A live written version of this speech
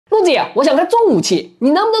陆姐，我想看重武器，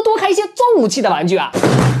你能不能多开一些重武器的玩具啊？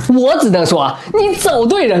我只能说，你找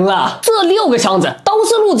对人了。这6个箱子都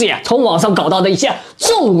是陆姐从网上搞到的一些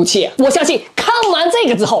重武器，我相信看完这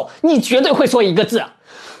个之后，你绝对会说一个字：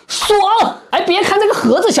爽！哎，别看这个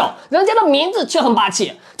盒子小，人家的名字却很霸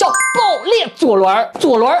气，叫爆裂左轮，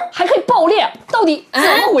左轮还可以爆裂，到底怎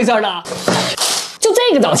么回事呢？就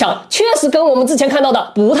这个长相，确实跟我们之前看到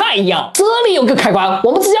的不太一样。这里有个开关，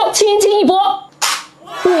我们只要轻轻一拨，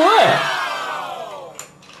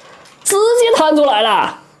直接弹出来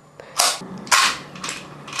了。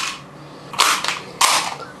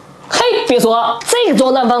嘿，别说，这个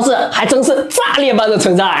装弹方式还真是炸裂般的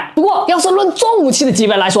存在。不过，要是论重武器的级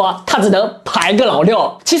别来说，它只能排个老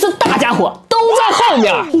6。其实大家伙都在后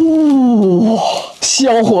面。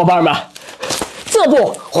小伙伴们。这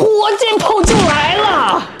不，火箭炮就来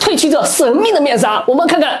了！褪去这神秘的面纱，我们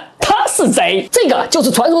看看他是谁。这个就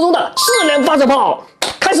是传说中的4连发射炮。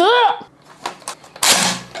开始，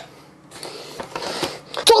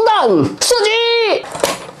装弹，射击！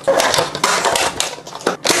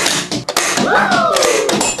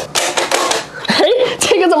嘿，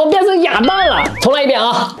这个怎么变成哑弹了？重来一遍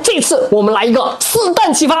啊！这次我们来一个4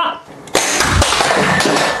弹齐发。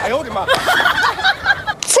哎呦我的妈！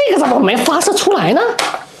这个怎么没发射出来呢？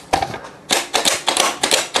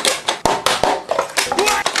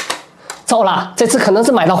糟了，这次可能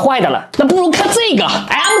是买到坏的了。那不如看这个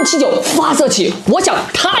M79发射器，我想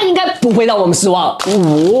它应该不会让我们失望。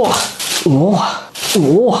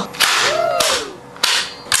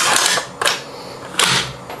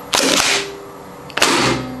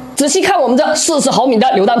仔细看我们这40毫米的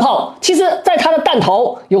榴弹炮，其实在它的弹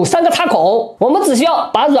头有3个插孔，我们只需要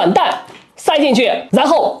把软弹塞进去，然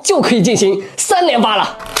后就可以进行3连发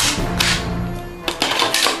了。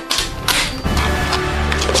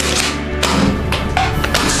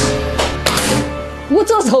不过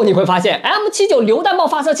这时候你会发现 ，M79榴弹炮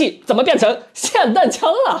发射器怎么变成霰弹枪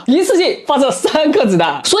了？一次性发射3颗子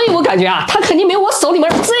弹，所以我感觉啊，它肯定没有我手里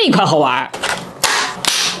面这一款好玩。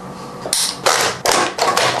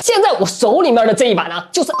现在我手里面的这一把呢，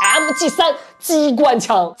就是 MG3机关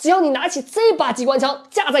枪。只要你拿起这把机关枪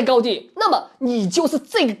架在高地，那么你就是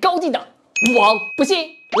这个高地的王。不信，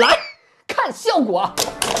来看效果。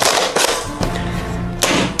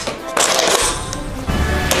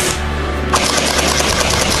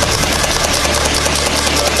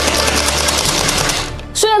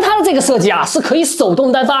虽然它的这个设计啊是可以手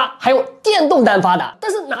动单发，还有电动单发的，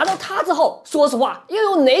但是拿到它之后，说实话，又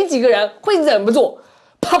有哪几个人会忍不住？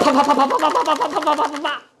啪啪啪啪啪啪啪啪啪啪啪啪啪啪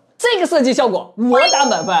啪！这个设计效果我打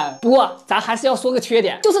满分。不过咱还是要说个缺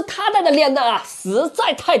点，就是它带的链弹啊实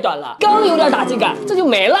在太短了，刚有点打击感，这就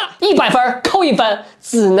没了。100分扣1分，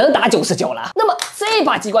只能打99了。那么这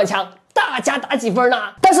把机关枪大家打几分呢？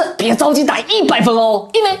但是别着急打100分哦，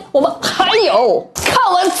因为我们还有。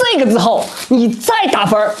看完这个之后，你再打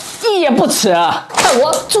分也不迟。看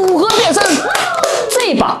我组合变身。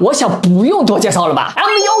这把我想不用多介绍了吧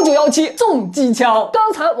 ，M1917重机枪。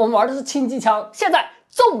刚才我们玩的是轻机枪，现在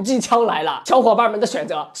重机枪来了，小伙伴们的选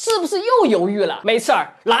择是不是又犹豫了？没事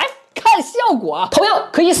儿，来看效果，同样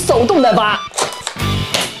可以手动单发。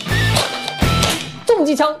重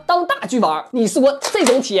机枪当大狙玩，你试过这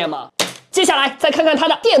种体验吗？接下来再看看它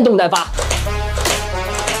的电动单发。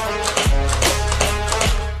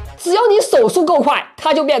只要你手速够快，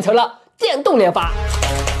它就变成了电动连发。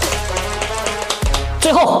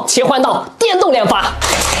最后切换到电动连发。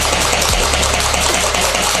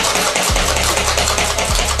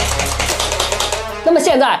那么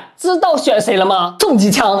现在知道选谁了吗？重机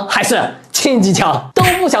枪还是轻机枪？都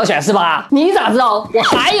不想选是吧？你咋知道我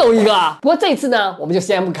还有一个？不过这次呢，我们就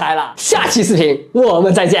先不开了。下期视频我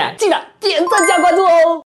们再见，记得点赞加关注哦。